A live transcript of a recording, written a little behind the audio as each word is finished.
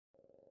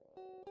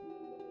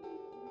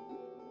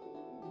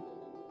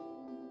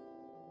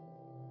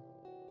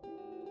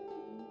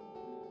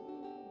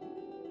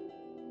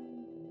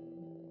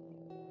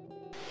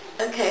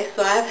Okay,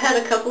 so I've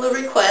had a couple of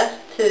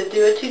requests to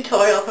do a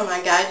tutorial for my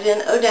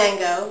gaijin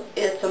odango.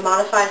 It's a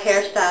modified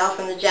hairstyle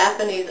from the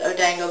Japanese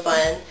odango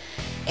bun,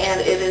 and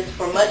it is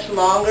for much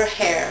longer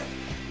hair,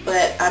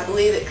 but I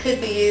believe it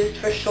could be used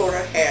for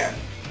shorter hair.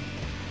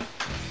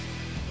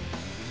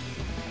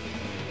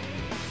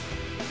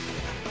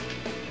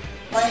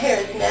 My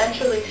hair is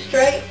naturally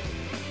straight,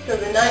 so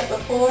the night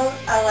before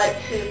I like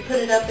to put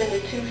it up into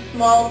 2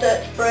 small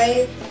Dutch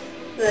braids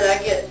so that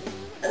I get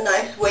a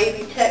nice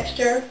wavy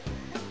texture.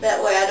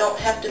 That way I don't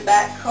have to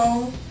back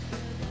comb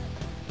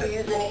or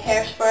use any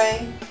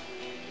hairspray.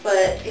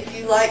 But if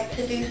you like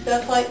to do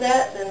stuff like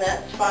that, then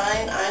that's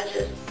fine. I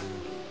just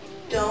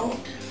don't.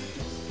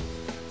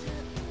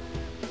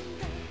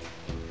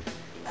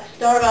 I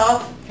start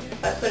off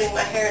by putting my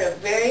hair in a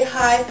very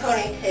high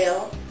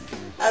ponytail.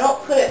 I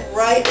don't put it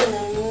right in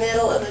the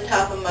middle of the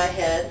top of my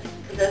head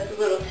because that's a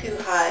little too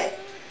high.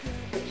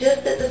 But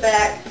just at the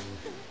back,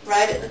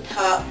 right at the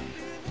top,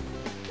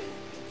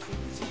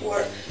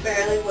 works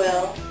fairly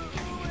well.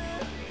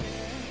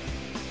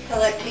 I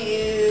like to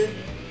use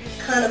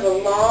kind of a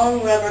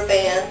long rubber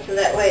band so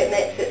that way it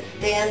makes it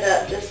stand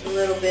up just a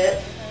little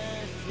bit.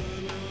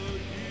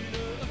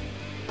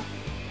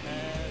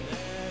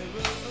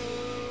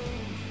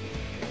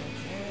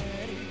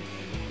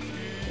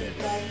 Just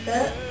like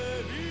that.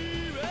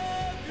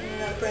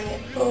 And I'll bring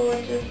it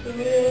forward just a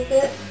little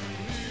bit.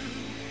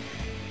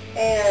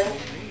 And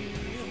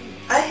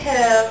I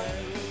have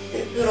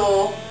these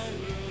little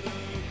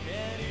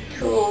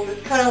tools.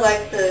 It's kind of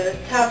like the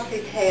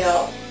topsy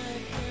tail.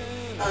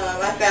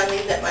 I found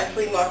these at my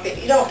flea market.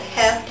 You don't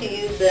have to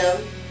use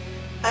them.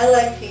 I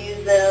like to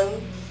use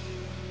them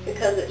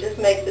because it just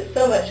makes it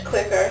so much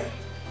quicker.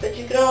 But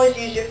you can always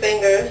use your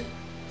fingers.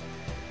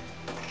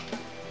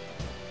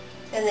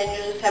 And then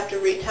you just have to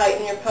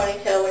retighten your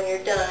ponytail when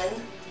you're done.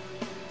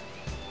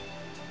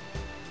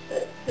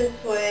 But this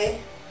way,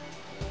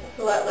 it's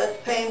a lot less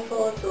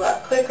painful. It's a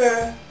lot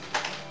quicker.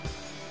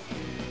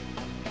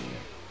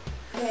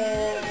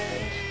 And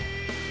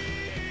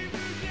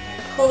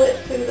pull it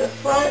through the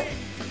front,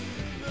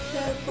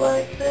 just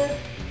like this.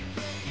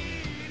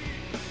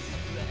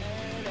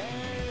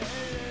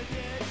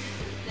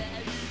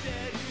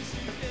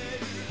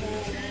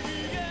 And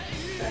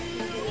I can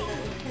get it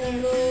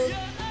untangled.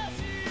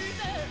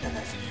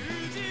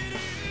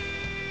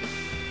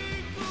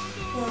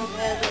 Well,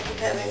 bad if you're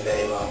having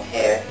very long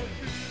hair.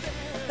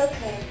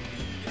 Okay.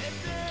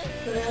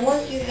 So then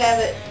once you have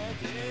it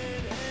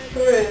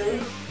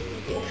through,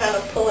 you can kind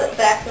of pull it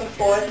back and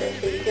forth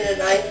until you get a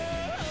nice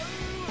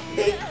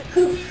big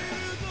poof,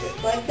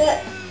 just like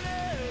that.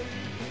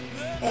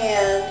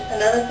 And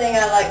another thing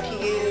I like to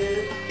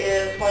use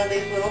is one of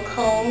these little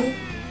combs.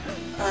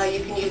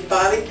 You can use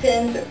bobby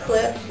pins or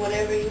clips,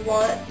 whatever you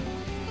want.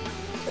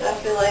 But I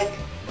feel like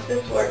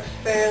this works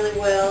fairly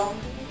well.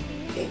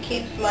 It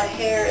keeps my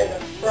hair in the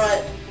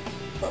front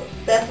from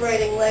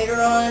separating later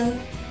on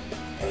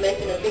and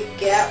making a big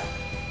gap.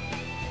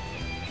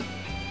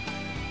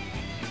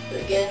 So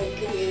again, you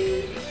can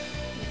use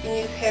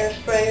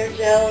hairspray or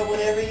gel or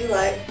whatever you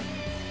like.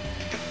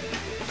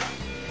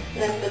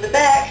 And then for the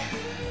back,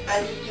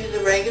 I just use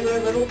a regular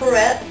little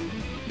barrette.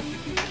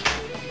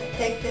 I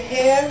take the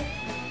hair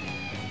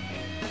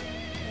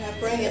and I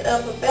bring it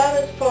up about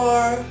as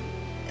far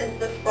as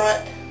the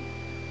front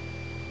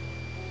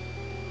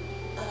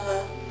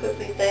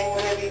poofy thing,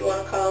 whatever you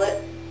want to call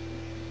it.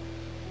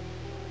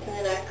 And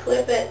then I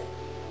clip it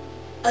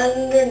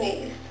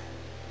underneath,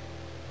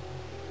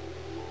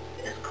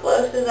 as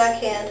close as I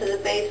can to the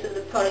base of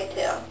the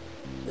ponytail.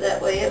 So that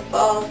way it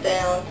falls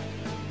down.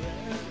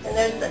 And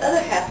there's the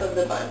other half of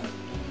the bun.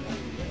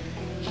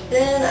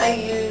 Then I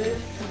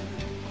use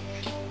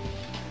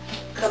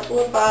a couple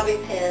of bobby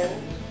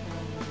pins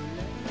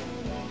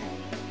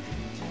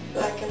so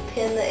I can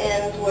pin the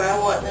ends where I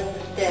want them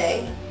to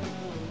stay.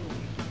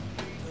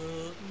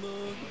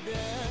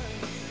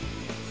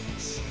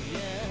 So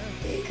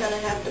you kind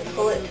of have to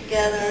pull it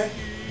together,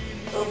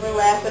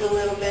 overlap it a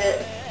little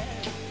bit.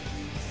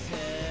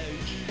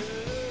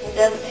 It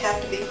doesn't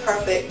have to be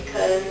perfect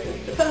because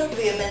it's supposed to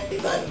be a messy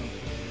bun.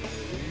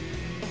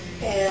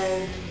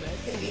 And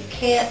if you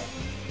can't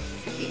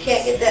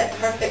get that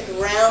perfect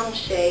round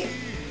shape,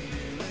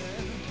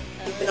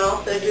 you can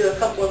also do a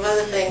couple of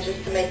other things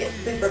just to make it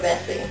super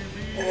messy,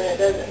 and then it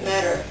doesn't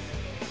matter.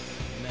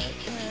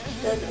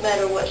 It doesn't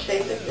matter what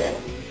shape it's in.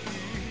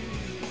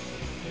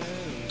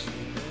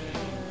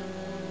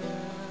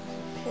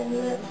 Pin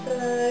that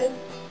side.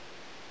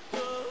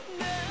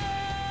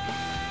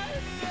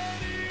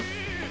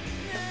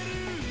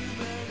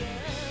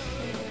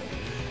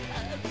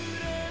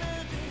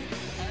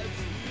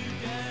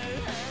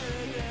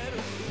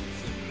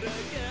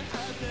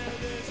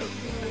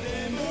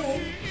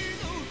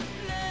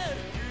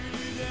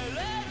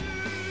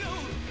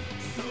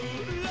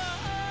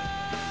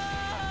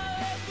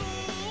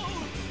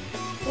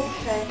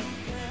 Okay,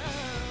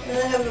 and I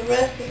have the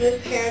rest of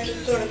this hair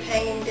just sort of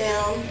hanging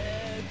down.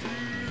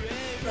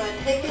 So I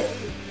take it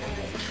and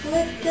I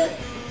twist it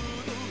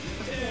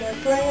and I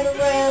bring it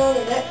around,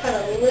 and that kind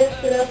of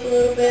lifts it up a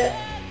little bit.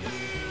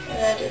 And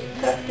I just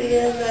tuck the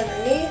ends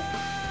underneath.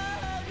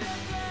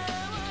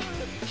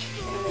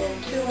 And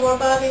then 2 more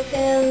bobby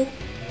pins.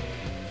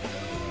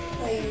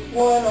 I use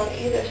one on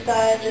either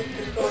side just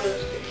to sort of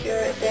secure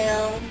it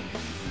down.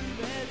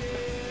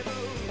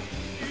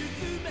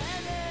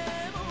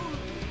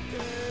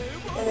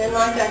 And then,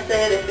 like I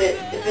said, if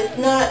it's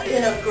not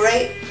in a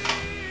great,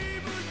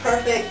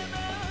 perfect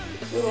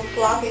little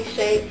floppy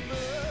shape,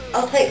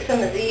 I'll take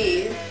some of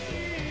these.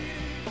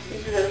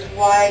 These are those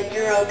wide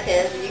Euro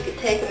pins, and you could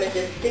take them and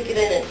just stick it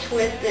in and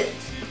twist it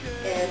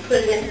and put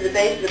it into the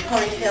base of the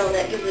ponytail, and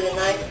that gives it a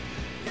nice,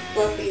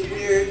 fluffy,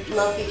 weird,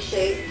 lumpy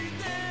shape.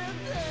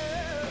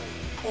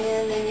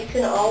 And then you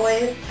can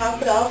always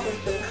top it off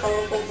with some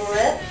colorful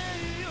barrettes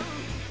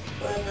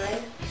for a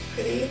nice,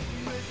 pretty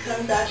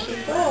Kanzashi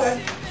flower.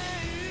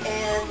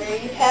 And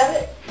there you have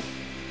it,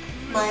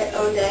 my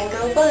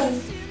odango bun,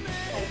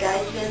 a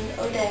gaijin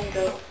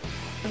odango.